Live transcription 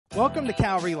Welcome to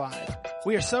Calvary Live.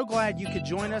 We are so glad you could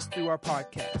join us through our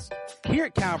podcast. Here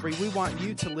at Calvary, we want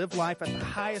you to live life at the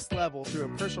highest level through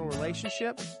a personal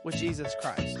relationship with Jesus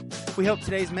Christ. We hope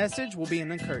today's message will be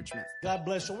an encouragement. God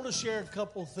bless you. I want to share a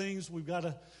couple of things we've got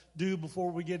to do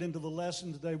before we get into the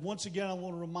lesson today. Once again, I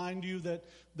want to remind you that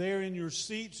there in your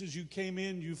seats as you came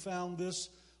in, you found this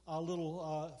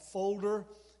little folder.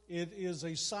 It is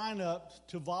a sign up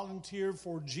to volunteer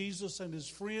for Jesus and his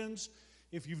friends.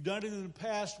 If you've done it in the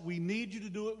past, we need you to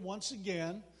do it once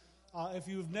again. If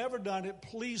you've never done it,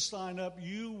 please sign up.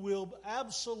 You will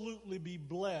absolutely be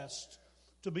blessed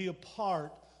to be a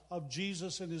part of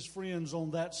Jesus and his friends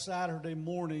on that Saturday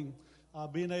morning,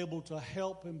 being able to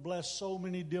help and bless so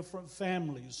many different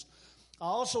families. I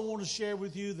also want to share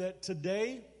with you that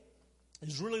today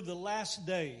is really the last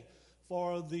day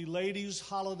for the ladies'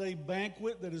 holiday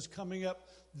banquet that is coming up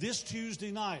this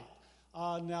Tuesday night.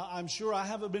 Now, I'm sure I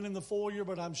haven't been in the foyer,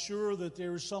 but I'm sure that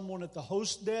there is someone at the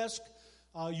host desk.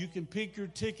 You can pick your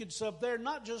tickets up there,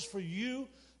 not just for you,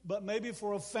 but maybe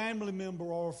for a family member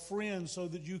or a friend so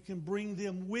that you can bring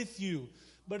them with you.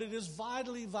 But it is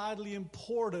vitally, vitally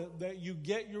important that you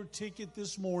get your ticket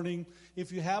this morning,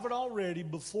 if you haven't already,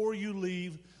 before you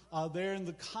leave there in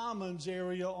the Commons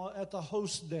area at the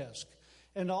host desk.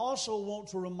 And I also want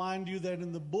to remind you that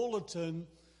in the bulletin,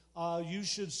 you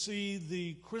should see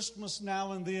the Christmas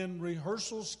Now and Then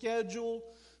rehearsal schedule,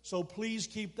 so please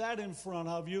keep that in front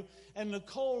of you. And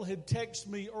Nicole had texted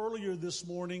me earlier this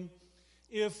morning,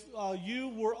 if you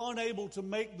were unable to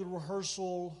make the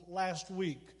rehearsal last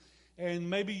week, and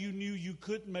maybe you knew you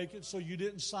couldn't make it so you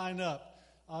didn't sign up,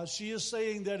 she is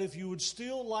saying that if you would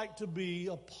still like to be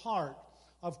a part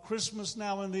of Christmas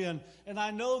Now and Then, and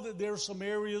I know that there are some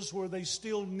areas where they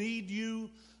still need you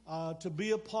to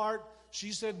be a part.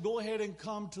 She said, go ahead and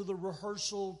come to the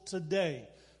rehearsal today.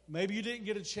 Maybe you didn't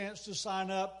get a chance to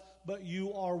sign up, but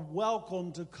you are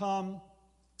welcome to come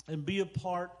and be a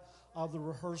part of the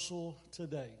rehearsal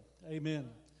today. Amen.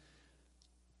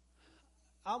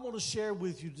 I want to share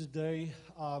with you today,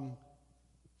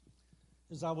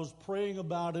 as I was praying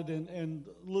about it and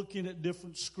looking at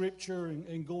different scripture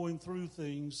and going through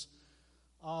things,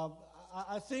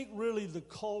 I think really the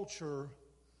culture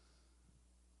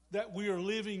that we are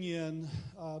living in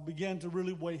began to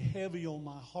really weigh heavy on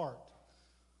my heart.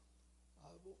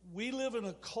 We live in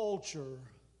a culture,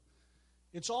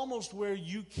 it's almost where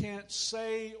you can't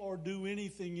say or do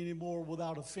anything anymore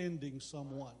without offending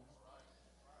someone.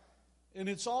 And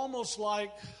it's almost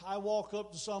like I walk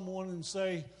up to someone and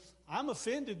say, I'm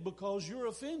offended because you're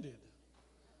offended.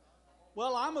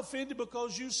 Well, I'm offended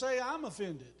because you say I'm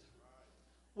offended.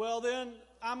 Well, then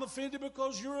I'm offended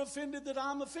because you're offended that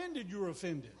I'm offended you're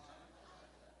offended.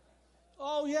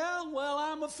 Oh, yeah? Well,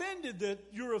 I'm offended that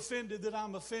you're offended, that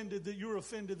I'm offended, that you're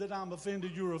offended, that I'm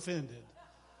offended, you're offended.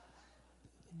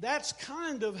 That's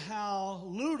kind of how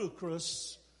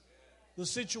ludicrous the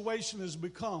situation has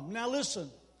become. Now,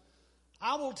 listen,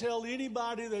 I will tell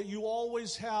anybody that you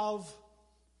always have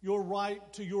your right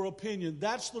to your opinion.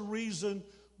 That's the reason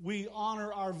we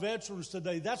honor our veterans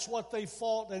today. That's what they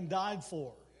fought and died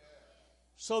for.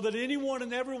 So that anyone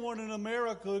and everyone in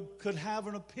America could have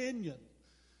an opinion.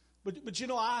 But you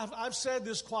know, I've said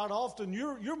this quite often.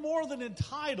 You're more than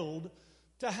entitled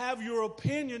to have your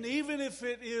opinion, even if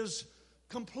it is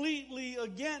completely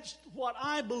against what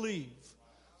I believe.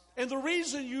 And the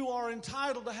reason you are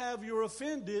entitled to have your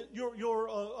opinion,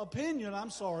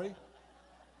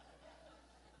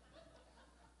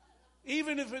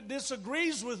 even if it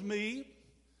disagrees with me,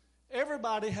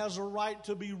 everybody has a right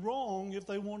to be wrong if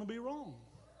they want to be wrong.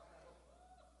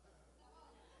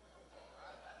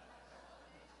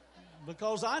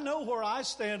 Because I know where I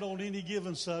stand on any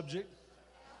given subject.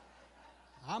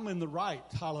 I'm in the right.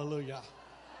 Hallelujah.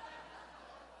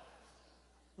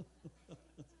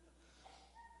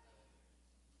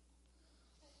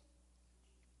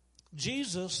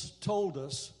 Jesus told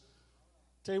us,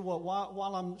 tell you what,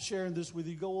 while I'm sharing this with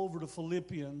you, go over to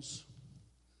Philippians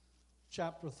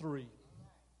chapter 3.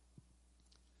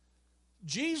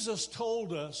 Jesus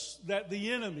told us that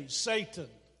the enemy, Satan,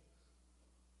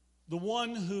 the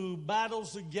one who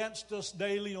battles against us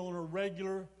daily on a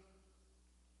regular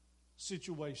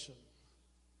situation.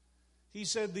 He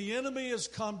said the enemy has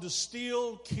come to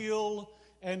steal, kill,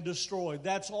 and destroy.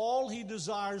 That's all he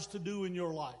desires to do in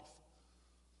your life.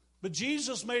 But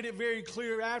Jesus made it very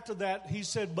clear after that. He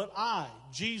said, but I,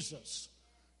 Jesus,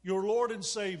 your Lord and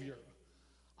Savior,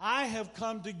 I have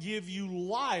come to give you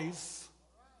life,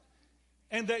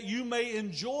 and that you may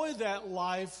enjoy that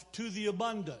life to the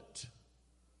abundant.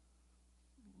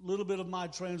 A little bit of my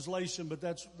translation, but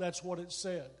that's what it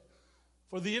said.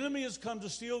 For the enemy has come to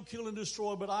steal, kill, and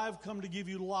destroy, but I have come to give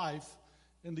you life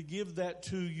and to give that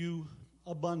to you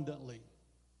abundantly.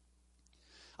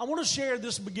 I want to share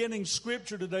this beginning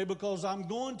scripture today because I'm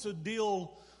going to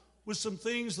deal with some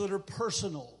things that are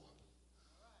personal.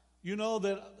 You know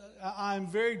that I'm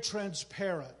very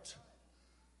transparent.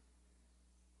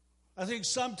 I think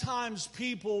sometimes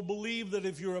people believe that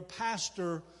if you're a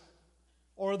pastor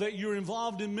or that you're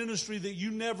involved in ministry that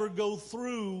you never go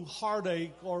through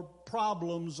heartache or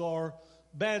problems or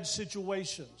bad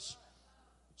situations.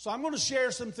 So I'm going to share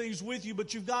some things with you,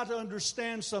 but you've got to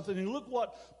understand something. And look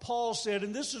what Paul said,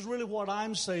 and this is really what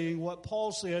I'm saying, what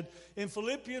Paul said in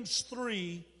Philippians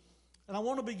 3, and I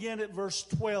want to begin at verse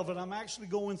 12, and I'm actually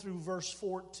going through verse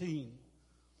 14.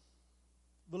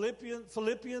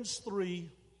 Philippians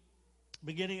 3,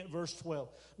 beginning at verse 12.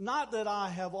 Not that I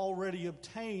have already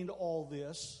obtained all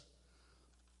this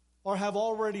or have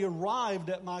already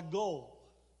arrived at my goal.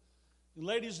 And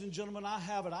ladies and gentlemen, I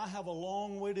have it. I have a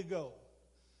long way to go.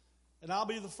 And I'll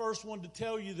be the first one to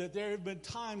tell you that there have been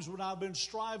times when I've been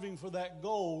striving for that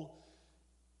goal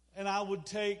and I would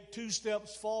take 2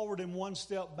 steps forward and 1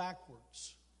 step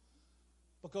backwards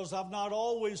because I've not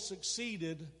always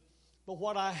succeeded. But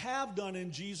what I have done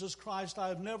in Jesus Christ, I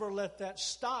have never let that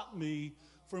stop me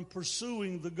from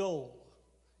pursuing the goal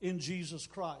in Jesus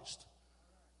Christ.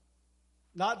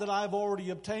 Not that I've already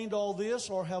obtained all this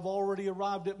or have already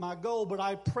arrived at my goal, but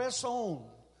I press on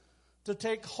to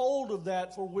take hold of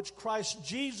that for which Christ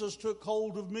Jesus took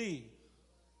hold of me.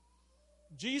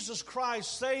 Jesus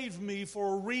Christ saved me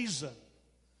for a reason.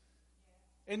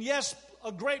 And yes,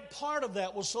 a great part of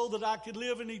that was so that I could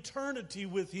live in eternity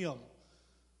with Him.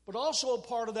 But also a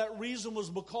part of that reason was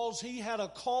because He had a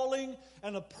calling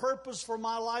and a purpose for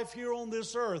my life here on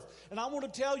this earth. And I want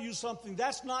to tell you something,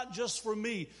 that's not just for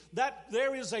me. That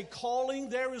there is a calling,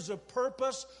 there is a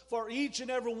purpose for each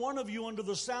and every one of you under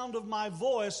the sound of my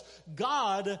voice.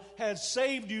 God has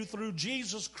saved you through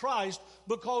Jesus Christ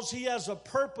because He has a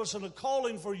purpose and a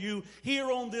calling for you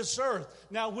here on this earth.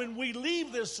 Now, when we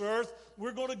leave this earth,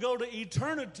 we're going to go to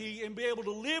eternity and be able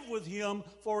to live with Him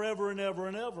forever and ever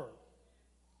and ever.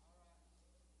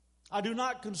 I do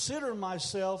not consider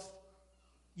myself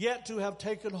yet to have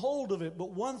taken hold of it,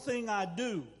 but one thing I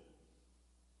do,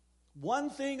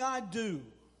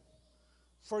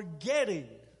 forgetting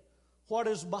what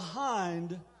is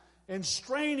behind and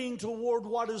straining toward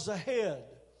what is ahead.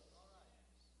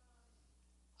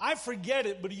 I forget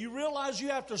it, but you realize you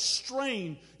have to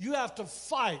strain, you have to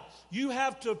fight, you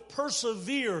have to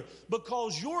persevere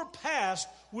because your past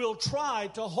will try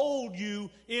to hold you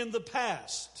in the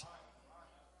past.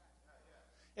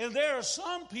 And there are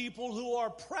some people who are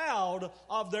proud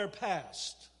of their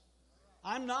past.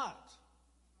 I'm not.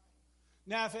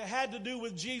 Now, if it had to do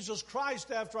with Jesus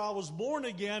Christ after I was born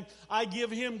again, I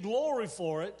give Him glory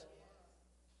for it.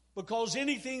 Because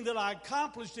anything that I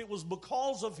accomplished, it was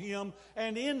because of Him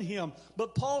and in Him.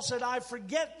 But Paul said, I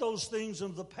forget those things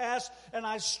of the past and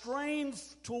I strain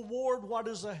toward what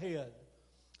is ahead.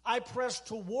 I press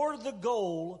toward the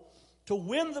goal to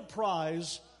win the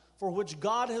prize for which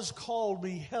God has called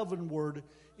me heavenward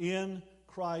in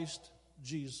Christ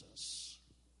Jesus.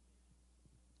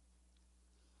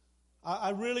 I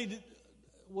really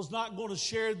was not going to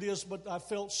share this, but I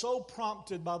felt so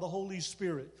prompted by the Holy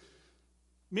Spirit.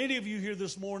 Many of you here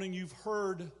this morning, you've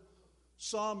heard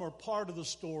some or part of the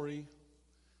story.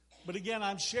 But again,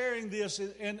 I'm sharing this,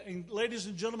 and ladies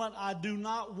and gentlemen, I do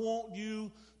not want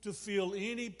you to feel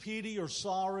any pity or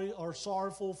sorry or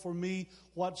sorrowful for me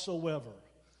whatsoever.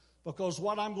 Because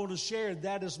what I'm going to share,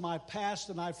 that is my past,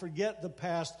 and I forget the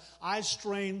past. I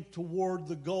strain toward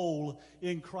the goal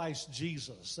in Christ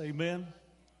Jesus. Amen?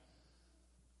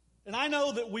 And I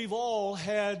know that we've all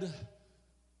had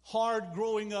hard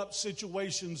growing up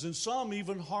situations, and some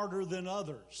even harder than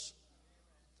others.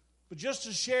 But just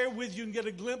to share with you and get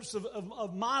a glimpse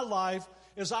of my life,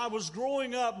 as I was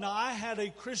growing up, now I had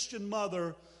a Christian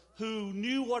mother who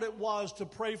knew what it was to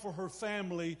pray for her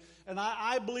family. And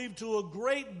I believe to a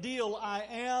great deal I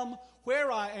am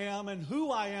where I am and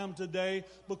who I am today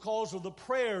because of the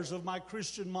prayers of my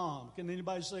Christian mom. Can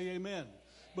anybody say amen?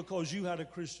 Because you had a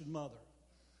Christian mother.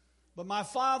 But my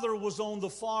father was on the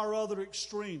far other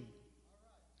extreme.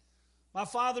 My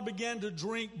father began to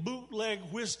drink bootleg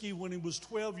whiskey when he was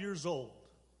 12 years old.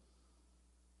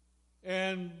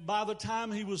 And by the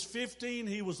time he was 15,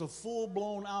 he was a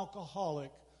full-blown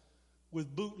alcoholic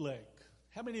with bootleg.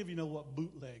 How many of you know what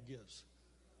bootleg is?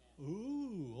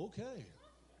 Ooh, okay.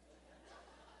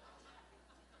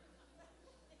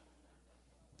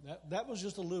 That was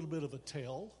just a little bit of a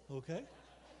tell, okay?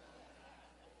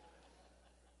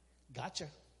 Gotcha.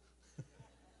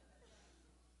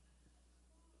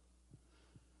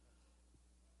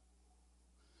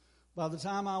 By the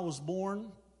time I was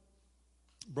born,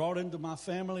 brought into my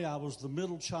family, I was the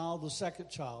middle child, the second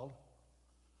child.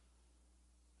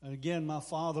 And again, my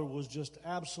father was just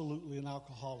absolutely an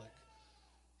alcoholic.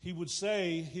 He would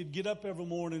say he'd get up every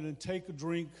morning and take a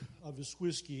drink of his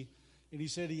whiskey, and he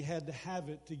said he had to have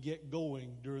it to get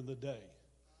going during the day.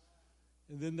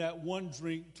 And then that one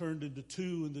drink turned into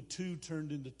two, and the two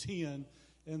turned into 10,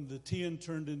 and the 10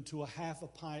 turned into a half a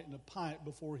pint and a pint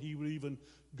before he would even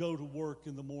go to work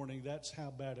in the morning. That's how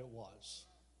bad it was.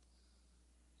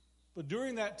 But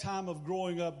during that time of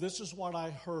growing up, this is what I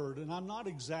heard, and I'm not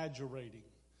exaggerating.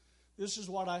 This is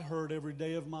what I heard every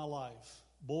day of my life.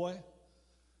 Boy,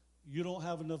 you don't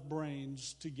have enough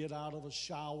brains to get out of a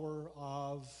shower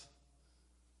of,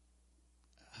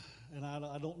 and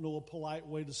I don't know a polite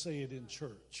way to say it in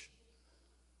church,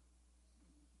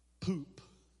 poop.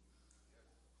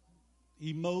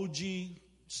 Emoji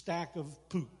stack of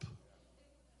poop.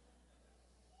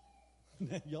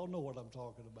 Y'all know what I'm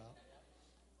talking about.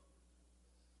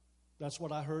 That's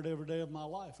what I heard every day of my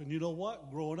life. And you know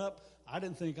what? Growing up, I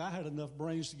didn't think I had enough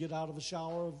brains to get out of a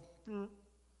shower of. And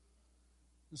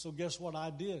so guess what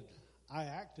I did? I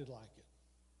acted like it.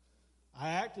 I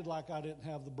acted like I didn't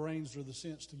have the brains or the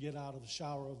sense to get out of the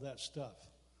shower of that stuff.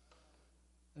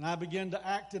 And I began to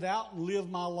act it out and live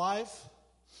my life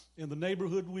in the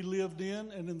neighborhood we lived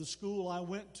in and in the school I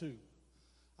went to.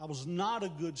 I was not a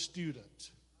good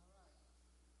student.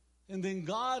 And then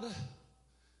God,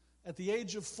 at the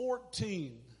age of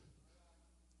 14,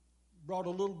 brought a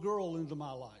little girl into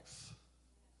my life.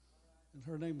 And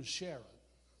her name was Sharon.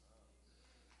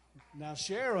 Now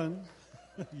Sharon,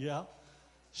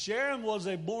 Sharon was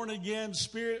a born-again,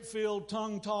 spirit-filled,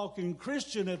 tongue-talking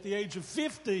Christian at the age of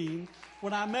 15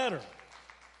 when I met her.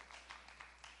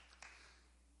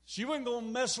 She wasn't going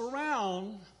to mess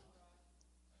around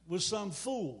with some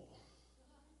fool.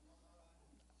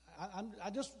 I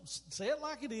just say it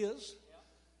like it is.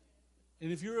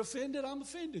 And if you're offended, I'm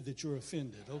offended that you're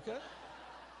offended, okay?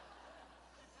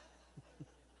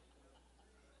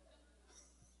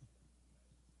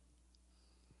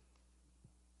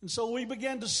 And so we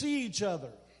began to see each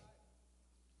other.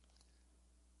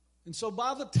 And so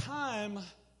by the time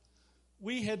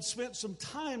we had spent some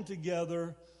time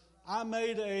together, I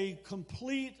made a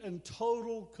complete and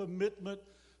total commitment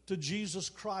to Jesus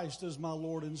Christ as my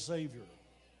Lord and Savior.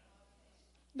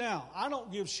 Now, I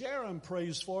don't give Sharon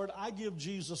praise for it. I give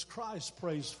Jesus Christ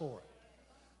praise for it.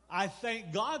 I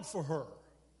thank God for her.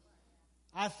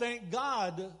 I thank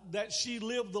God that she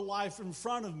lived the life in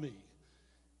front of me.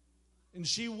 And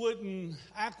she wouldn't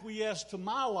acquiesce to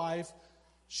my life.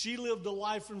 She lived a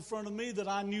life in front of me that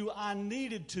I knew I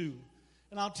needed to.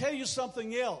 And I'll tell you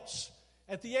something else.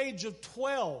 At the age of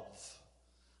 12,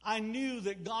 I knew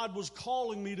that God was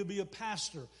calling me to be a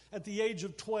pastor at the age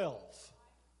of 12.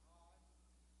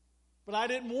 But I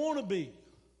didn't want to be.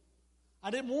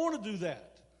 I didn't want to do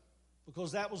that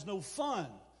because that was no fun.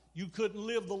 You couldn't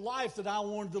live the life that I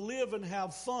wanted to live and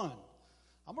have fun.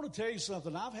 I'm going to tell you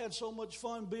something. I've had so much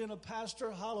fun being a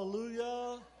pastor.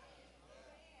 Hallelujah.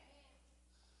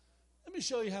 Let me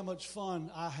show you how much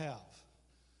fun I have.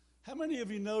 How many of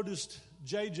you noticed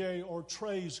JJ or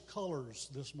Trey's colors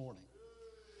this morning?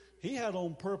 He had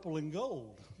on purple and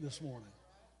gold this morning.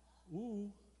 Ooh,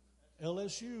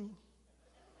 LSU.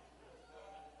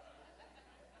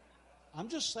 I'm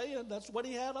just saying, that's what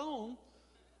he had on.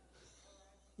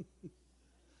 Of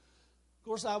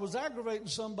course, I was aggravating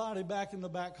somebody back in the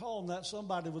back hall, and that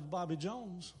somebody was Bobby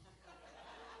Jones.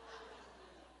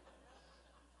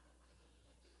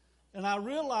 And I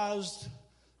realized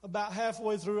about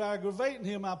halfway through aggravating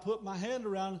him, I put my hand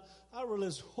around, I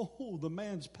realized, oh, the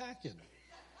man's packing.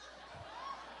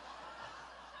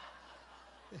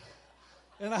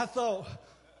 And I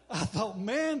thought,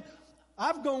 man,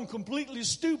 I've gone completely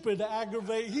stupid to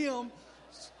aggravate him.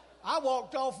 I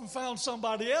walked off and found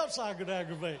somebody else I could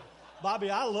aggravate.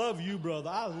 Bobby, I love you, brother.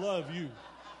 I love you.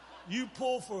 You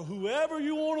pull for whoever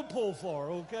you want to pull for,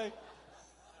 okay?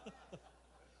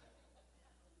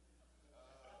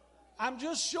 I'm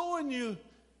just showing you,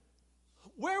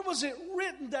 where was it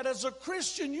written that as a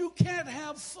Christian you can't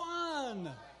have fun?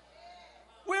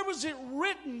 Where was it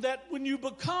written that when you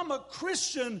become a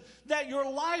Christian that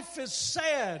your life is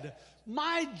sad?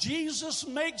 My Jesus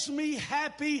makes me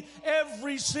happy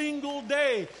every single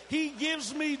day. He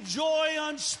gives me joy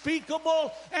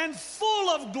unspeakable and full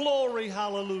of glory.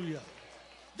 Hallelujah.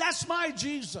 That's my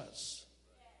Jesus.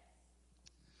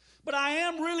 But I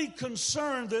am really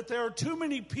concerned that there are too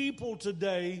many people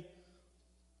today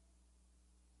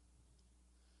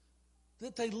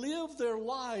that they live their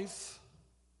life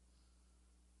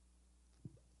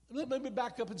Let me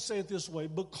back up and say it this way.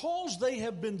 Because they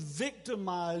have been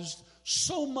victimized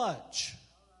so much.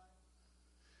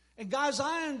 And guys,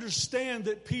 I understand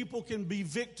that people can be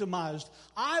victimized.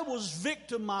 I was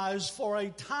victimized for a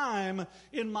time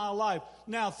in my life.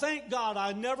 Now, thank God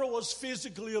I never was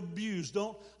physically abused.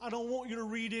 I don't want you to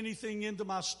read anything into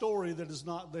my story that is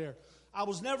not there. I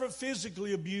was never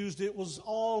physically abused. It was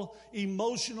all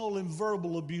emotional and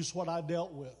verbal abuse, what I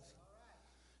dealt with.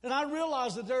 And I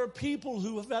realize that there are people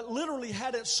who have literally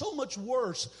had it so much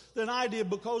worse than I did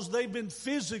because they've been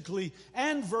physically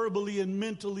and verbally and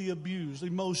mentally abused,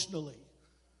 emotionally.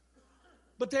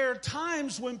 But there are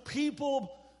times when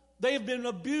people, they've been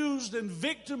abused and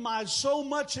victimized so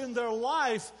much in their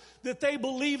life that they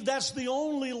believe that's the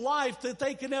only life that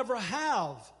they can ever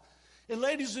have. And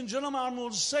ladies and gentlemen, I'm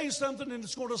going to say something and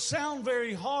it's going to sound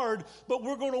very hard, but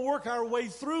we're going to work our way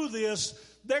through this.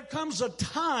 There comes a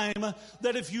time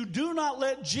that if you do not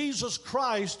let Jesus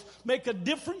Christ make a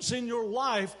difference in your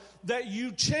life, that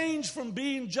you change from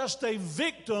being just a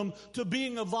victim to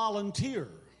being a volunteer.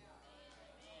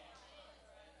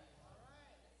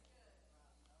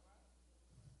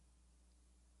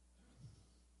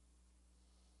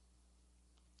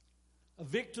 A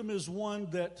victim is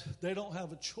one that they don't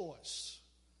have a choice.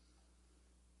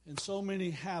 And so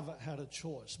many haven't had a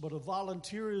choice. But a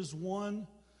volunteer is one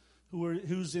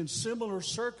who's in similar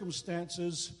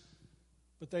circumstances,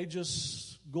 but they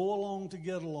just go along to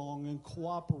get along and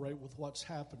cooperate with what's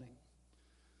happening.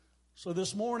 So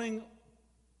this morning,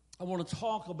 I want to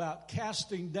talk about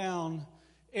casting down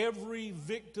every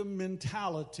victim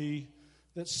mentality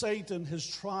that Satan has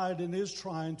tried and is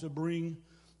trying to bring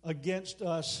against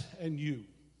us and you.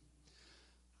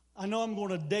 I know I'm going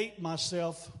to date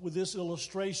myself with this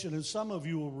illustration, and some of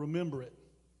you will remember it.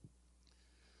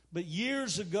 But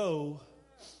years ago,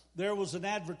 there was an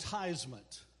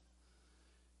advertisement.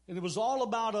 And it was all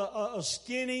about a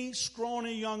skinny,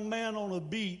 scrawny young man on a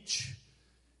beach.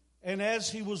 And as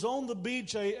he was on the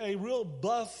beach, a real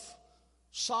buff,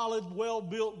 solid,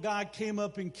 well-built guy came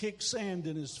up and kicked sand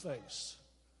in his face.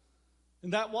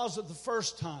 And that wasn't the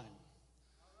first time.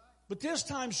 But this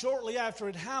time, shortly after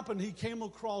it happened, he came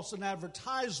across an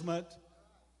advertisement.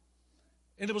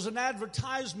 And it was an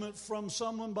advertisement from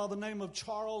someone by the name of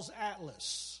Charles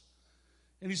Atlas.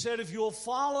 And he said, if you'll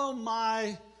follow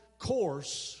my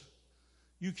course,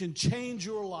 you can change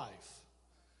your life.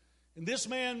 And this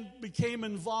man became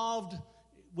involved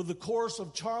with the course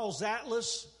of Charles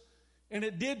Atlas. And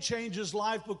it did change his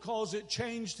life because it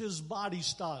changed his body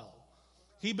style.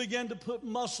 He began to put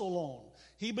muscle on.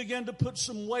 He began to put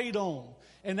some weight on.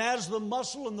 And as the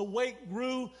muscle and the weight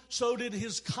grew, so did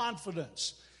his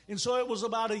confidence. And so it was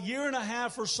about a year and a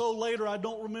half or so later, I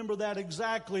don't remember that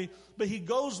exactly, but he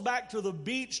goes back to the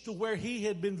beach to where he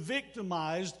had been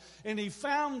victimized, and he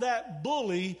found that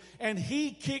bully, and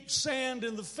he kicked sand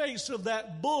in the face of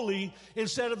that bully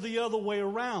instead of the other way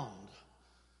around.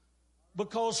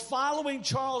 Because following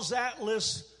Charles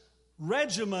Atlas'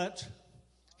 regiment,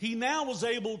 he now was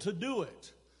able to do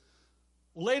it.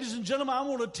 Well, ladies and gentlemen, I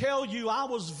want to tell you I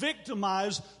was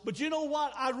victimized, but you know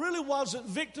what? I really wasn't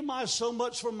victimized so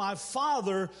much from my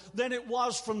father than it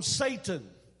was from Satan.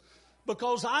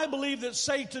 Because I believe that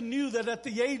Satan knew that at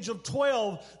the age of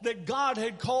 12 that God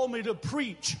had called me to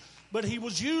preach. But he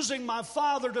was using my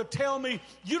father to tell me,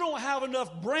 you don't have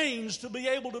enough brains to be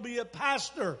able to be a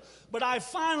pastor. But I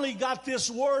finally got this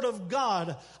Word of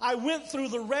God. I went through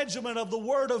the regimen of the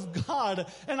Word of God,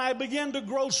 and I began to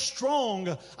grow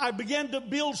strong. I began to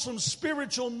build some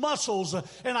spiritual muscles,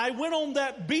 and I went on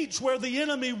that beach where the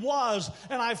enemy was,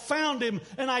 and I found him,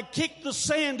 and I kicked the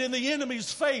sand in the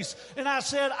enemy's face, and I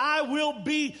said, I will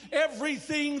be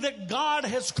everything that God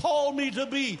has called me to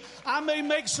be. I may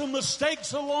make some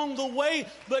mistakes along the way,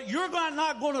 but you're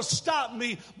not going to stop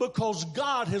me because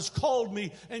God has called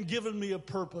me and given me a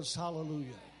purpose. Hallelujah.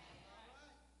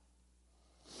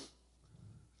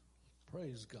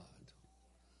 Praise God.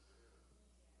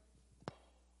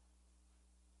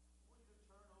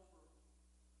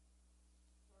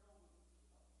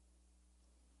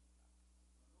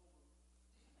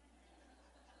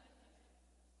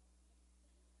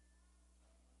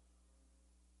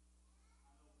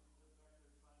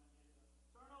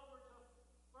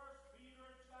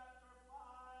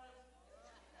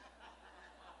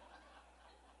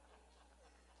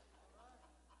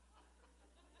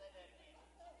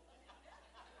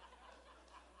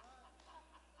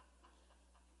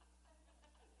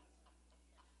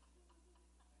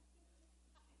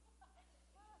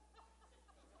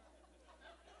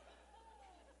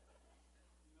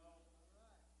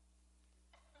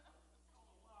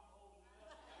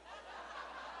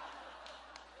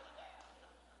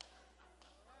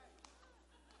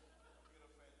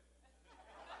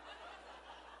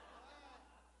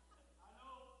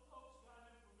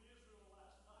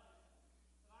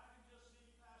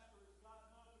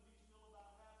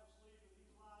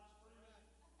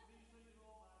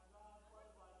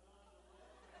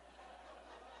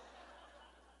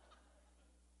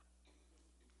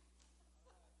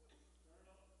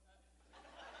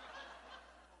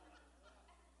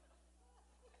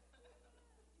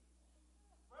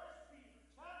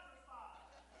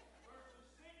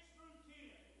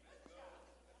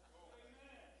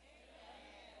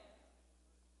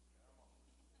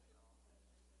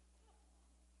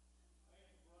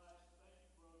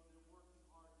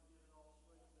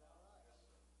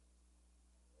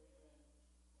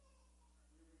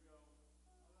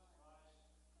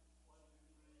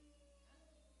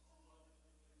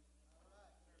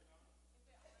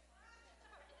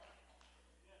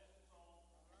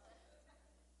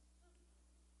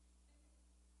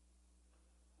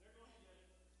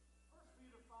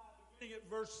 Beginning at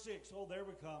verse 6. Oh, there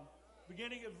we come.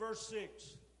 Beginning at verse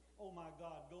 6. Oh, my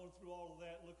God. Going through all of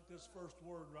that, look at this first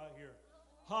word right here.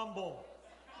 Humble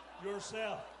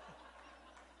yourself.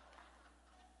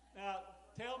 Now,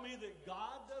 tell me that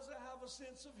God doesn't have a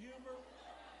sense of humor?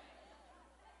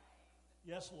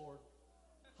 Yes, Lord.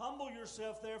 Humble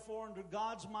yourself, therefore, under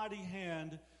God's mighty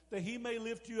hand, that he may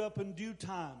lift you up in due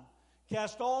time.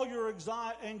 Cast all your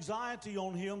anxiety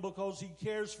on him because he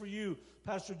cares for you.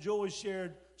 Pastor Joey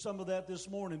shared some of that this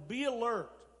morning. Be alert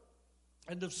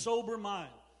and of sober mind.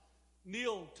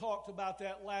 Neil talked about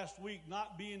that last week,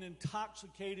 not being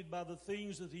intoxicated by the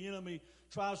things that the enemy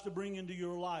tries to bring into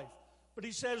your life. But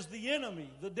he says the enemy,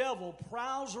 the devil,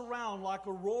 prowls around like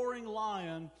a roaring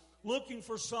lion looking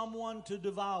for someone to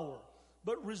devour.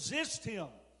 But resist him,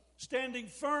 standing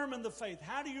firm in the faith.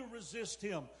 How do you resist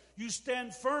him? You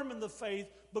stand firm in the faith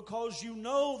because you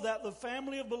know that the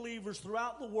family of believers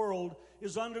throughout the world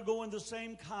is undergoing the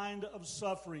same kind of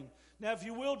suffering. Now, if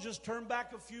you will, just turn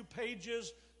back a few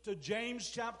pages to James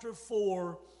chapter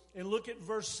 4 and look at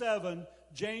verse 7.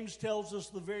 James tells us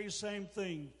the very same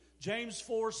thing. James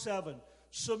 4:7.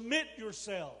 Submit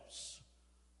yourselves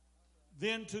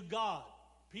then to God.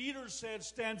 Peter said,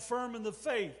 stand firm in the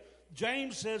faith.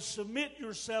 James says, submit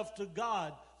yourself to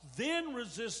God. Then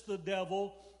resist the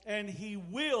devil, and he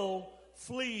will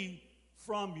flee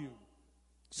from you.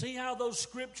 See how those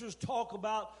scriptures talk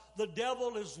about the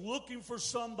devil is looking for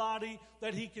somebody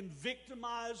that he can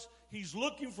victimize. He's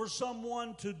looking for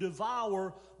someone to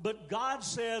devour, but God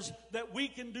says that we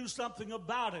can do something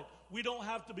about it. We don't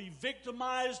have to be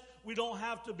victimized. We don't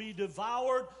have to be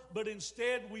devoured, but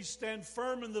instead we stand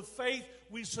firm in the faith.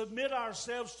 We submit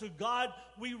ourselves to God.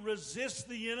 We resist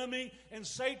the enemy and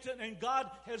Satan, and God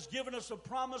has given us a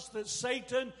promise that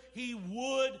Satan, he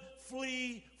would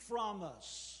flee from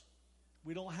us.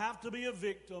 We don't have to be a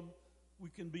victim. We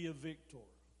can be a victor.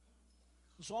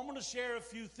 So I'm going to share a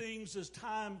few things as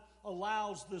time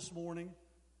allows this morning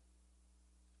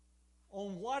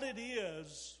on what it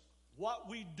is, what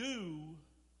we do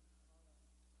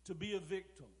to be a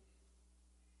victim.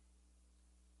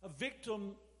 A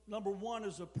victim, number one,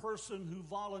 is a person who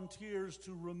volunteers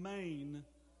to remain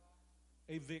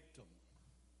a victim.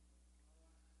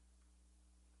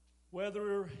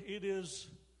 Whether it is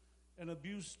an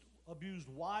abused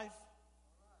wife,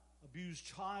 abused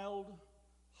child,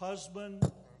 husband,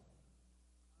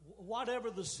 whatever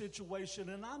the situation,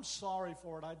 and I'm sorry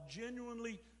for it. I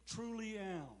genuinely, truly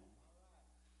am.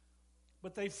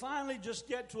 But they finally just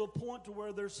get to a point to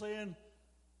where they're saying,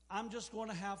 I'm just going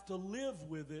to have to live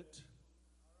with it.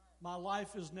 My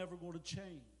life is never going to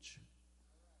change.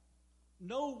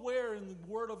 Nowhere in the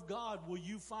Word of God will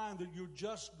you find that you're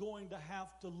just going to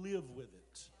have to live with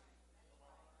it.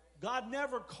 God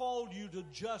never called you to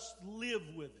just live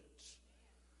with it.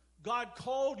 God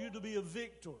called you to be a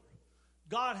victor.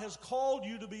 God has called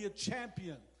you to be a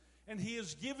champion. And he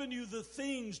has given you the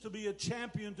things to be a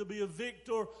champion, to be a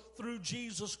victor through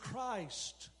Jesus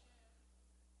Christ.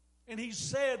 And he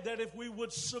said that if we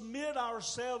would submit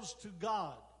ourselves to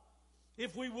God,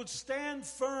 if we would stand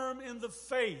firm in the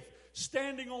faith,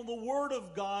 standing on the Word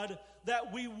of God,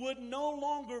 that we would no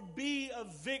longer be a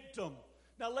victim.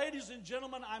 Now, ladies and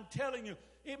gentlemen, I'm telling you,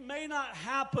 it may not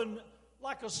happen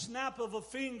like a snap of a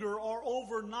finger or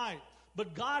overnight.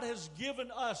 But God has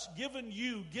given us, given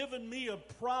you, given me a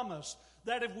promise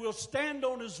that if we'll stand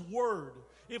on His Word,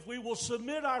 if we will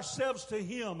submit ourselves to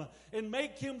Him and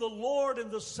make Him the Lord and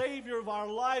the Savior of our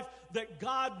life, that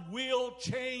God will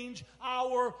change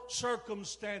our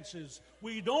circumstances.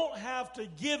 We don't have to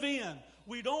give in.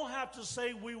 We don't have to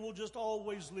say we will just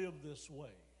always live this way.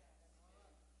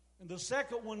 And the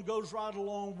second one goes right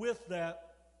along with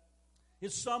that.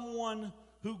 It's someone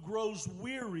who grows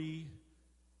weary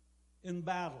in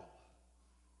battle.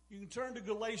 You can turn to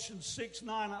Galatians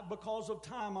 6:9. Because of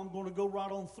time, I'm going to go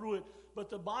right on through it.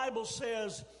 But the Bible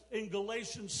says in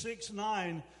Galatians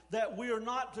 6:9 that we are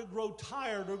not to grow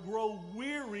tired or grow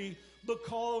weary,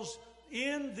 because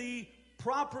in the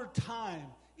proper time,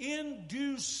 in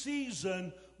due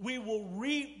season, we will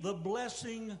reap the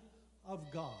blessing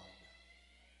of God.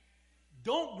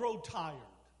 Don't grow tired.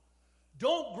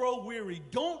 Don't grow weary.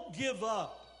 Don't give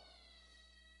up.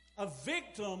 A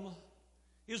victim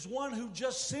is one who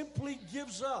just simply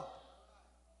gives up.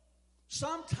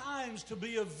 Sometimes to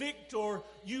be a victor,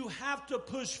 you have to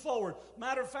push forward.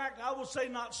 Matter of fact, I will say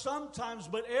not sometimes,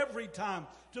 but every time.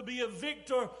 To be a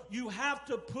victor, you have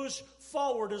to push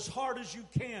forward as hard as you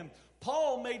can.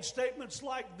 Paul made statements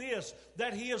like this,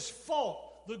 that he has fought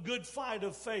the good fight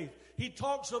of faith. He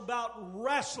talks about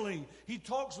wrestling. He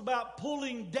talks about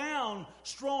pulling down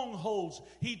strongholds.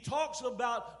 He talks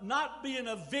about not being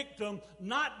a victim,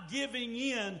 not giving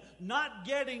in, not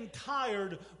getting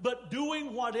tired, but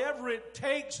doing whatever it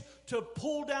takes to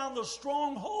pull down the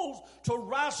strongholds, to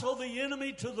wrestle the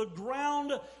enemy to the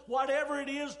ground, whatever it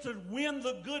is to win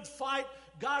the good fight.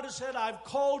 God has said, I've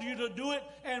called you to do it,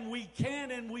 and we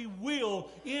can and we will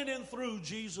in and through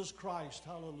Jesus Christ.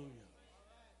 Hallelujah.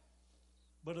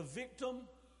 But a victim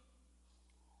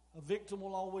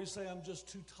will always say, I'm just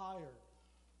too tired.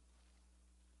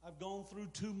 I've gone through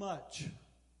too much.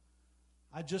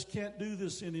 I just can't do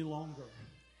this any longer.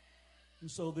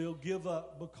 And so they'll give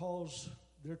up because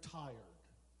they're tired.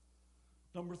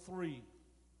 Number 3,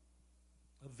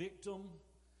 a victim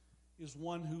is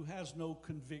one who has no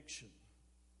conviction.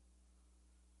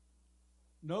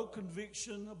 No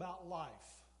conviction about life.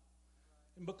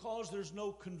 And because there's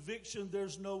no conviction,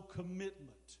 there's no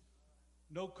commitment.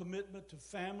 No commitment to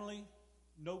family,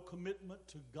 no commitment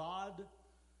to God,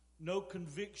 no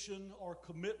conviction or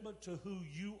commitment to who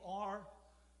you are.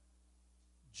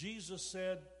 Jesus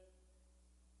said,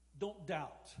 don't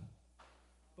doubt.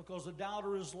 Because a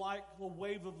doubter is like the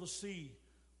wave of the sea,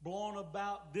 blown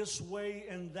about this way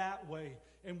and that way.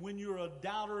 And when you're a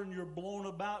doubter and you're blown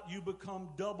about, you become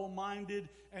double-minded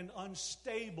and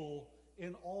unstable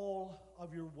in all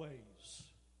of your ways.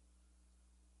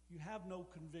 You have no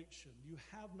conviction. You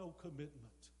have no commitment.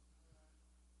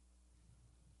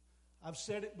 I've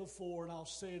said it before and I'll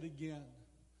say it again.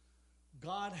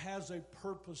 God has a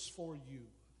purpose for you.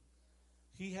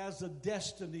 He has a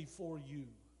destiny for you.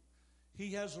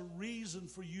 He has a reason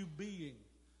for you being.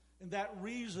 And that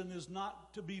reason is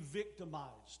not to be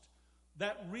victimized.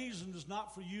 That reason is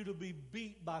not for you to be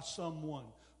beat by someone,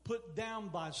 put down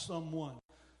by someone.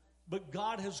 But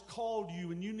God has called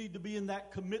you, and you need to be in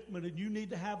that commitment, and you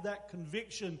need to have that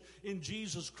conviction in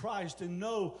Jesus Christ and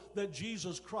know that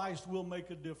Jesus Christ will make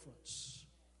a difference.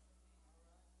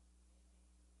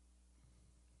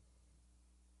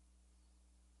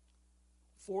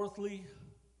 Fourthly,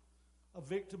 a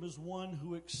victim is one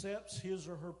who accepts his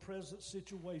or her present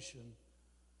situation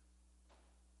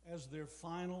as their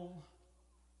final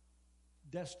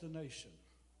destination.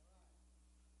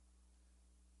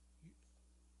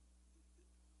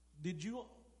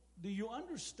 Do you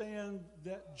understand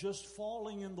that just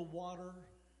falling in the water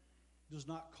does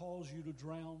not cause you to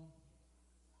drown?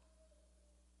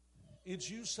 It's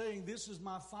you saying, this is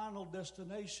my final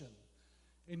destination,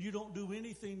 and you don't do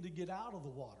anything to get out of the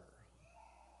water.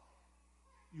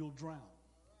 You'll drown.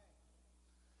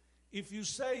 If you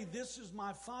say, this is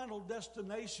my final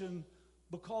destination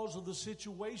because of the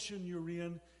situation you're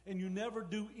in, and you never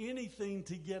do anything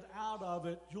to get out of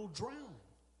it, you'll drown.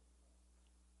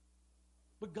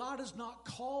 But God has not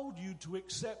called you to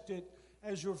accept it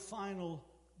as your final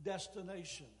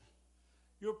destination.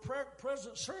 Your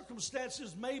present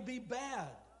circumstances may be bad.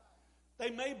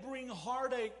 They may bring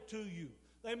heartache to you.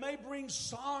 They may bring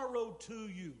sorrow to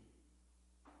you.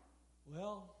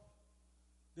 Well,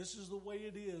 this is the way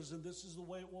it is, and this is the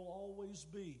way it will always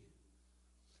be.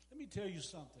 Let me tell you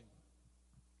something.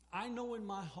 I know in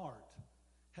my heart,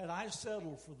 had I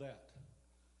settled for that,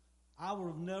 I would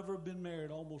have never been married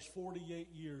almost 48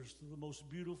 years to the most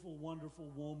beautiful,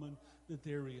 wonderful woman that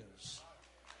there is.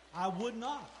 I would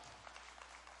not.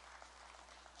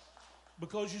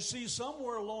 Because you see,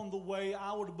 somewhere along the way,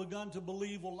 I would have begun to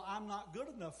believe, well, I'm not good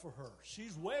enough for her.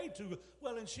 She's way too good.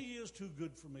 Well, and she is too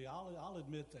good for me. I'll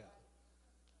admit that.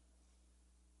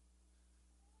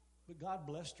 But God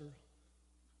blessed her.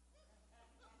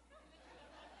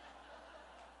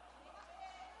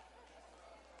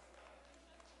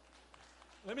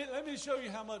 Let me show you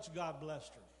how much God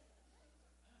blessed her.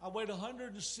 I weighed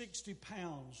 160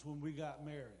 pounds when we got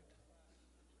married.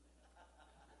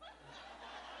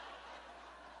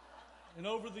 And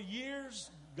over the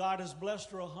years, God has blessed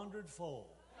her 100-fold.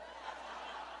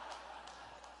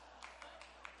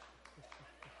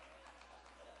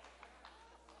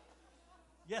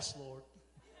 Yes, Lord.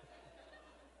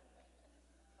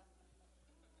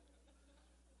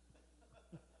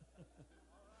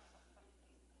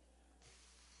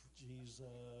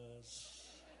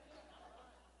 Jesus.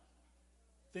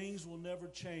 Things will never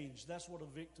change. That's what a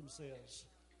victim says.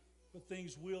 But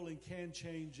things will and can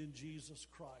change in Jesus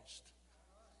Christ.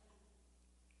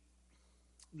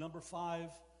 Number 5,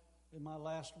 and my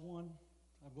last one,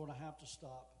 I'm going to have to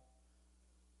stop.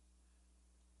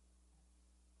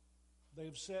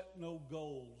 They've set no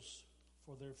goals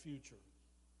for their future.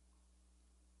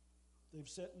 They've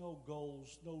set no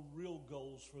goals, no real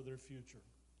goals for their future.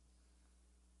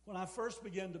 When I first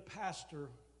began to pastor,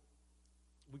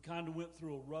 we kind of went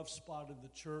through a rough spot in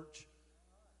the church.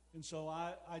 And so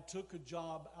I took a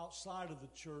job outside of the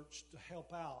church to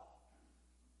help out.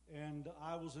 And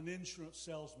I was an insurance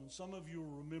salesman. Some of you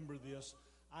will remember this.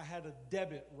 I had a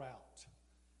debit route.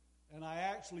 And I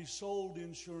actually sold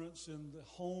insurance in the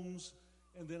homes,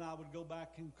 and then I would go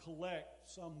back and collect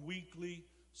some weekly,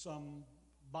 some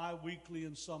bi-weekly,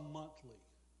 and some monthly.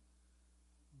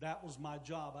 That was my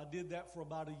job. I did that for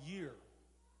about a year.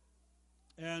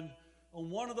 And on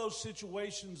one of those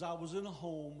situations, I was in a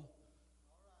home,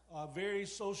 very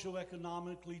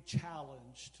socioeconomically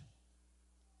challenged.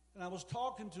 And I was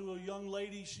talking to a young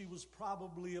lady. She was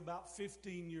probably about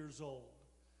 15 years old.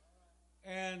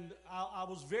 And I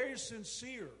was very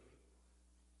sincere.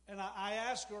 And I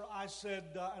asked her, I said,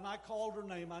 and I called her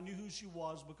name. I knew who she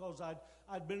was because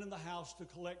I'd been in the house to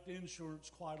collect insurance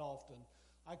quite often.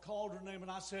 I called her name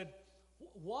and I said,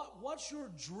 what's your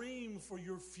dream for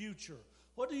your future?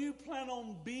 What do you plan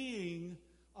on being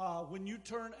when you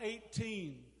turn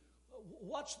 18?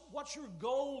 What's your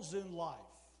goals in life?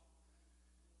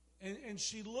 And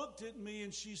she looked at me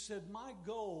and she said, my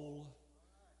goal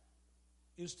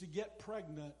is to get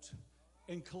pregnant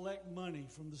and collect money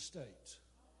from the state.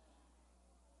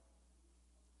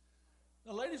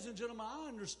 Now, ladies and gentlemen, I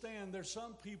understand there's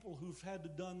some people who've had to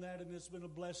done that and it's been a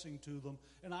blessing to them,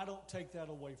 and I don't take that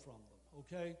away from them,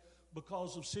 okay?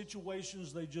 Because of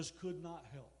situations they just could not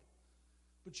help.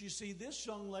 But you see, this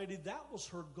young lady, that was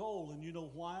her goal, and you know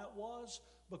why it was?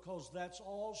 Because that's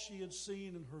all she had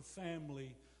seen in her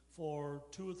family for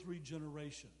 2 or 3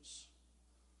 generations.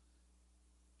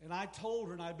 And I told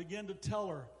her, and I began to tell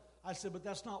her, I said, but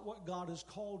that's not what God has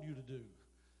called you to do.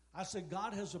 I said,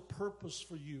 God has a purpose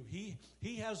for you.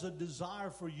 He has a desire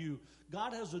for you.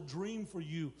 God has a dream for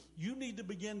you. You need to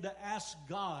begin to ask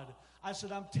God. I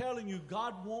said, I'm telling you,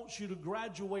 God wants you to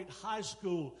graduate high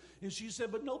school. And she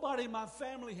said, but nobody in my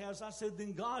family has. I said,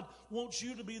 then God wants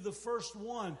you to be the first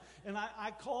one. And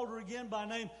I called her again by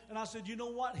name, and I said, you know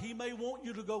what? He may want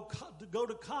you to go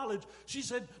to college. She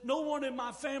said, no one in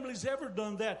my family's ever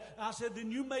done that. I said,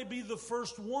 then you may be the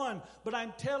first one. But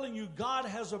I'm telling you, God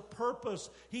has a purpose.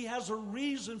 He has a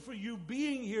reason for you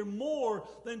being here more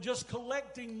than just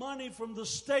collecting money from the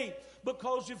state.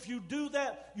 Because if you do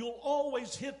that, you'll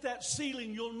always hit that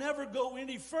ceiling. You'll never go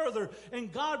any further.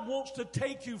 And God wants to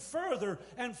take you further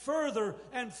and further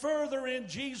and further in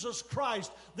Jesus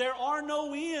Christ. There are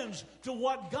no ends to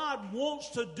what God wants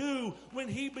to do when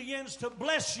He begins to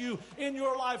bless you in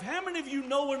your life. How many of you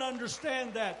know and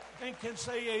understand that and can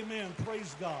say amen?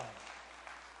 Praise God.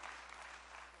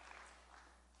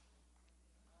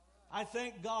 I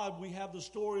thank God we have the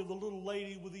story of the little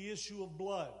lady with the issue of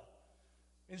blood.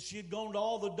 And she had gone to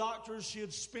all the doctors. She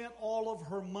had spent all of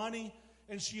her money.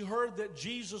 And she heard that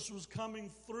Jesus was coming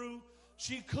through.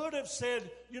 She could have said,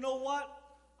 you know what?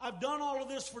 I've done all of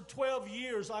this for 12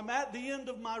 years. I'm at the end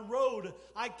of my road.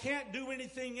 I can't do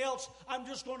anything else. I'm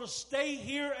just going to stay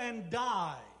here and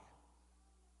die.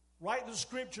 Write the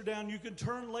scripture down. You can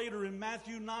turn later in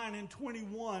Matthew 9 and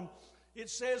 21. It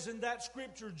says in that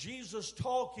scripture, Jesus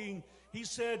talking, He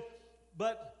said,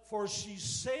 but for she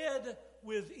said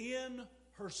within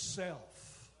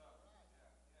herself.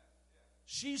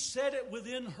 She said it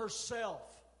within herself.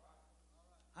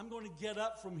 I'm going to get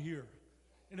up from here.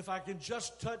 And if I can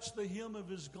just touch the hem of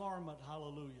His garment,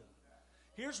 hallelujah.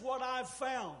 Here's what I've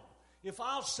found. If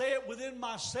I'll say it within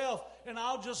myself and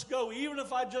I'll just go, even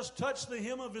if I just touch the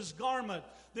hem of His garment,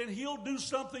 then He'll do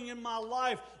something in my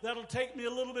life that'll take me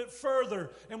a little bit further.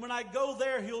 And when I go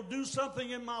there, He'll do something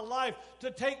in my life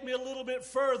to take me a little bit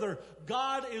further.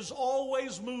 God is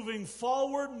always moving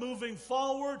forward, moving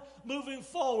forward, moving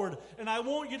forward. And I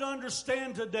want you to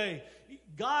understand today,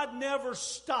 God never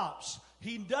stops.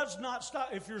 He does not stop.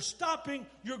 If you're stopping,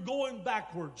 you're going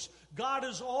backwards. God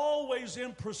is always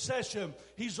in procession.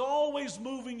 He's always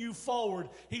moving you forward.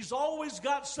 He's always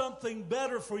got something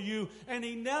better for you. And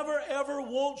He never, ever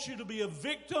wants you to be a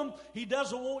victim. He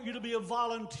doesn't want you to be a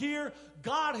volunteer.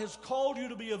 God has called you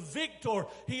to be a victor.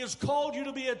 He has called you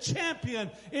to be a champion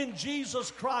in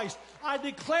Jesus Christ. I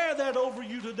declare that over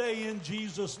you today in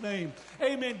Jesus' name.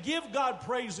 Amen. Give God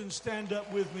praise and stand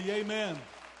up with me. Amen.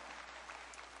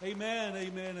 Amen,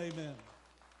 amen, amen.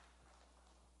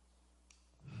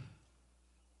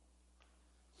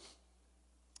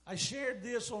 I shared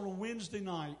this on a Wednesday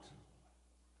night,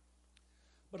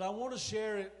 but I want to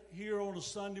share it here on a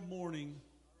Sunday morning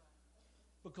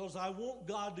because I want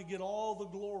God to get all the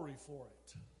glory for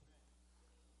it.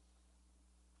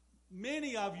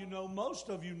 Many of you know, most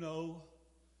of you know,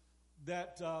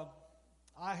 that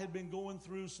I had been going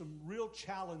through some real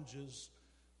challenges,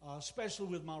 especially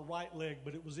with my right leg,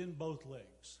 but it was in both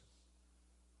legs.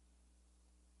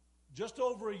 Just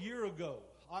over a year ago,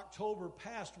 October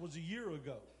past was a year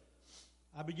ago,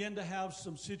 I began to have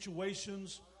some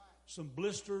situations, some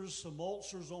blisters, some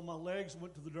ulcers on my legs.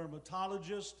 Went to the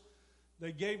dermatologist.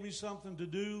 They gave me something to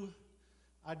do.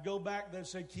 I'd go back, they'd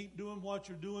say, keep doing what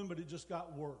you're doing, but it just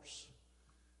got worse.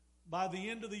 By the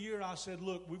end of the year, I said,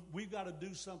 look, we've got to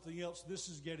do something else. This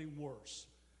is getting worse.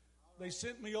 They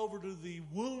sent me over to the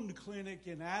wound clinic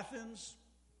in Athens.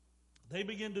 They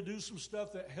began to do some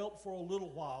stuff that helped for a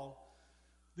little while.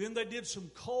 Then they did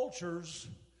some cultures,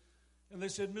 and they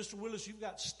said, Mr. Willis, you've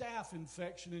got staph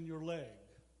infection in your leg.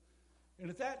 And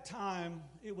at that time,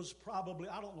 it was probably,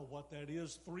 I don't know what that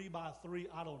is, 3 by 3,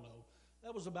 I don't know.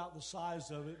 That was about the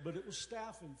size of it, but it was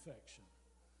staph infection.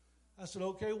 I said,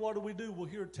 okay, what do we do? Well,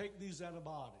 here, take these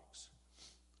antibiotics.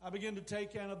 I began to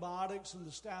take antibiotics, and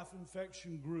the staph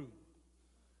infection grew.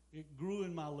 It grew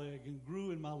in my leg and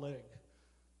grew in my leg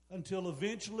until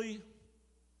eventually,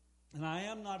 and I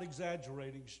am not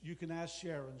exaggerating, you can ask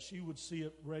Sharon, she would see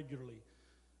it regularly.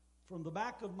 From the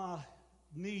back of my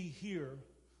knee here,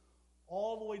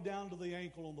 all the way down to the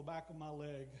ankle on the back of my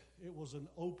leg, it was an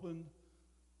open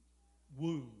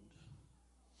wound.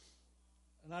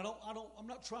 And I'm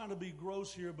not trying to be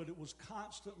gross here, but it was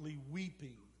constantly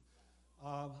weeping.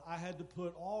 I had to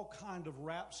put all kind of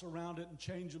wraps around it and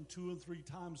change them 2 and 3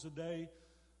 times a day.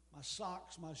 My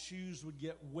socks, my shoes would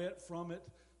get wet from it,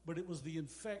 but it was the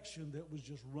infection that was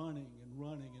just running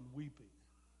and weeping.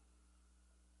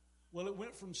 Well, it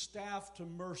went from staph to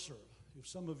MRSA. If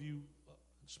some of you,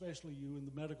 especially you in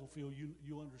the medical field,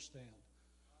 you understand.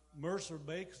 MRSA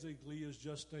basically is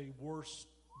just a worse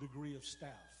degree of staph.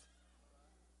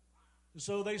 And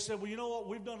so they said, well, you know what?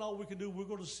 We've done all we can do. We're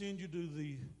going to send you to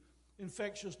the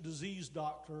infectious disease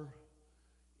doctor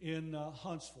in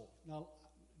Huntsville. Now,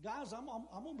 guys, I'm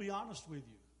going to be honest with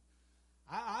you.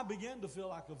 I began to feel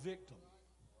like a victim.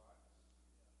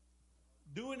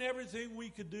 Doing everything we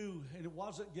could do, and it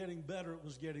wasn't getting better, it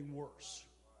was getting worse.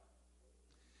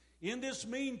 In this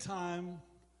meantime,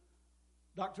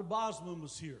 Dr. Bosman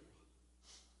was here.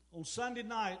 On Sunday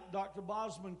night, Dr.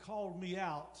 Bosman called me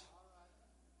out.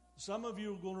 Some of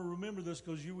you are going to remember this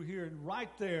because you were here, and right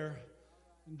there,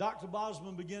 and Dr.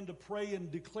 Bosman began to pray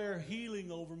and declare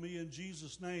healing over me in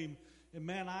Jesus' name. And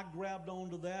man, I grabbed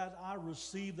onto that. I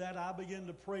received that. I began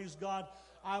to praise God.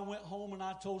 I went home and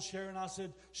I told Sharon, I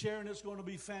said, Sharon, it's going to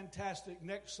be fantastic.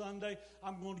 Next Sunday,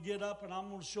 I'm going to get up and I'm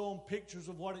going to show them pictures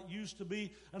of what it used to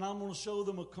be, and I'm going to show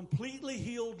them a completely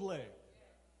healed leg.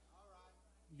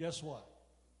 Guess what?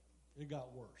 It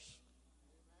got worse.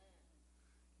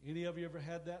 Any of you ever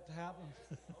had that to happen?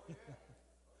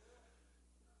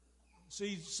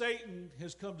 See, Satan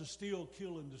has come to steal,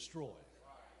 kill, and destroy.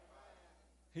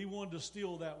 He wanted to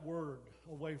steal that word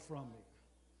away from me.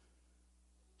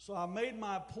 So I made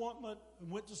my appointment and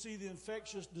went to see the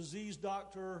infectious disease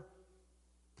doctor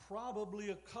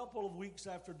probably a couple of weeks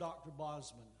after Dr.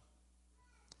 Bosman.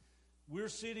 We're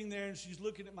sitting there and she's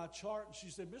looking at my chart and she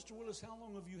said, Mr. Willis, how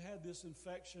long have you had this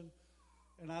infection?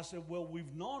 And I said, well,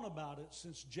 we've known about it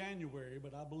since January,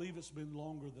 but I believe it's been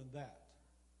longer than that.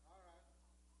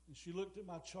 And she looked at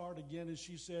my chart again and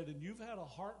she said, and you've had a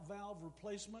heart valve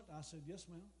replacement? I said, yes,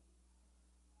 ma'am.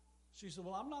 She said,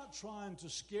 well, I'm not trying to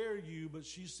scare you, but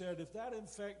she said, if that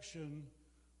infection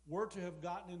were to have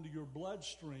gotten into your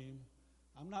bloodstream,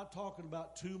 I'm not talking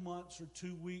about 2 months or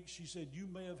 2 weeks. She said, you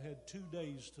may have had 2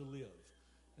 days to live,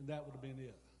 and that would have been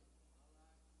it.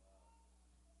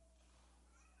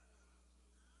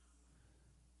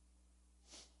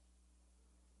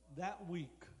 That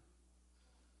week,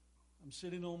 I'm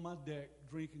sitting on my deck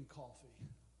drinking coffee.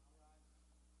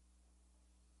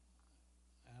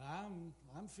 And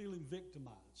I'm feeling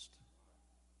victimized.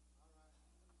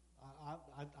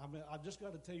 I just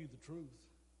got to tell you the truth.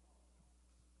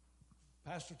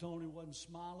 Pastor Tony wasn't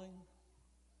smiling,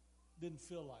 didn't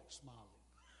feel like smiling.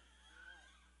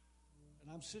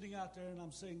 And I'm sitting out there and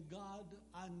I'm saying, God,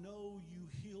 I know you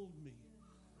healed me.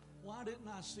 Why didn't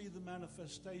I see the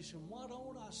manifestation? Why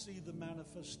don't I see the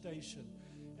manifestation?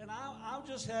 And I'm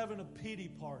just having a pity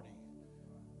party.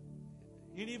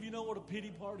 Any of you know what a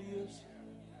pity party is?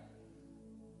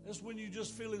 That's when you're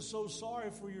just feeling so sorry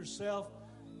for yourself.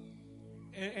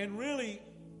 And really,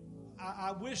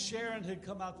 I wish Sharon had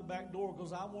come out the back door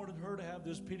because I wanted her to have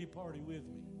this pity party with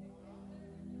me.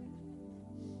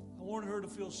 I wanted her to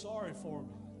feel sorry for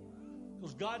me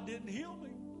because God didn't heal me.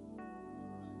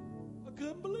 I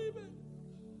couldn't believe it.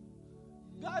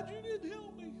 God, you didn't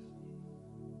heal me.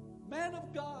 Man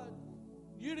of God,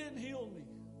 you didn't heal me.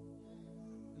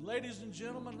 And ladies and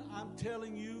gentlemen, I'm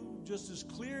telling you, just as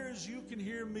clear as you can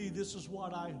hear me, this is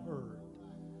what I heard.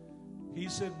 He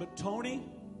said, but Tony,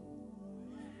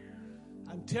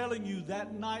 I'm telling you,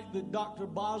 that night that Dr.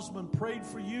 Bosman prayed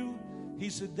for you, he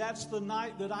said, that's the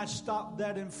night that I stopped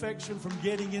that infection from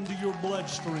getting into your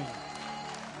bloodstream.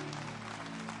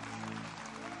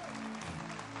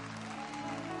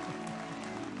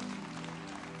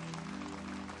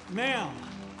 Now,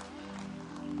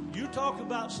 you talk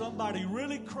about somebody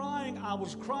really crying. I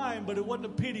was crying, but it wasn't a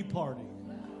pity party.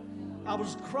 I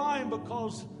was crying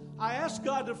because I asked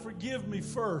God to forgive me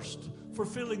first for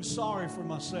feeling sorry for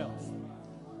myself.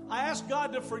 I asked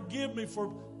God to forgive me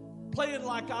for playing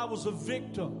like I was a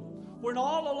victim, when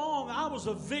all along I was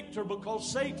a victor, because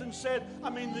Satan said,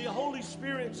 the Holy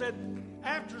Spirit said,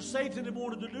 after Satan had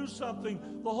wanted to do something,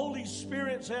 the Holy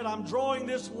Spirit said, I'm drawing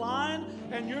this line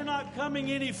and you're not coming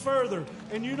any further.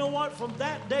 And you know what? From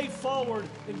that day forward,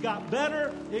 it got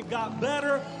better, it got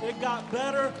better, it got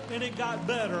better, and it got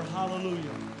better. Hallelujah.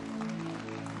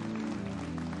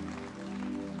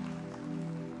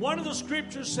 One of the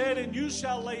scriptures said, and you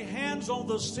shall lay hands on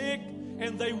the sick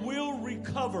and they will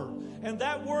recover. And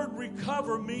that word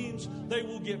recover means they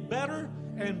will get better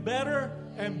and better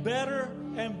and better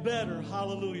and better.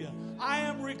 Hallelujah. I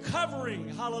am recovering.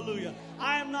 Hallelujah.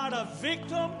 I am not a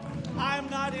victim. I am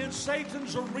not in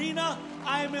Satan's arena.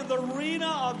 I am in the arena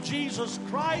of Jesus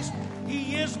Christ.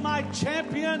 He is my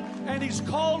champion, and He's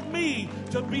called me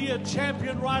to be a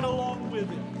champion right along with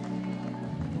Him.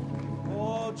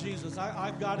 Oh, Jesus,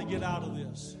 I've got to get out of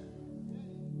this.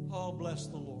 Oh, bless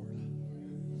the Lord.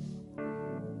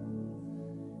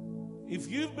 If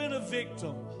you've been a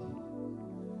victim,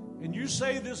 and you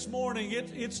say this morning,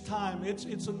 it's time,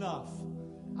 it's enough,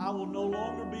 I will no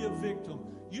longer be a victim.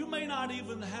 You may not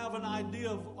even have an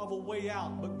idea of a way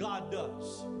out, but God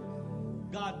does.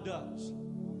 God does.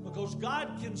 Because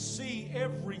God can see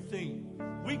everything.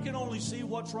 We can only see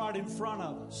what's right in front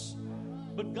of us.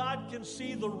 But God can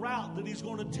see the route that He's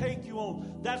going to take you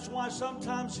on. That's why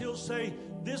sometimes He'll say,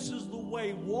 this is the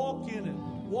way, walk in it.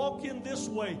 Walk in this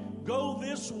way. Go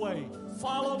this way.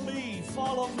 Follow me.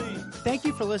 Follow me. Thank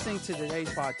you for listening to today's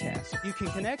podcast. You can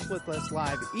connect with us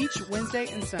live each Wednesday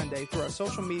and Sunday through our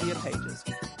social media pages.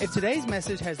 If today's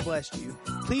message has blessed you,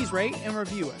 please rate and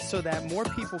review us so that more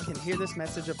people can hear this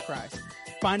message of Christ.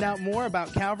 Find out more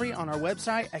about Calvary on our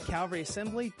website at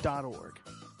calvaryassembly.org.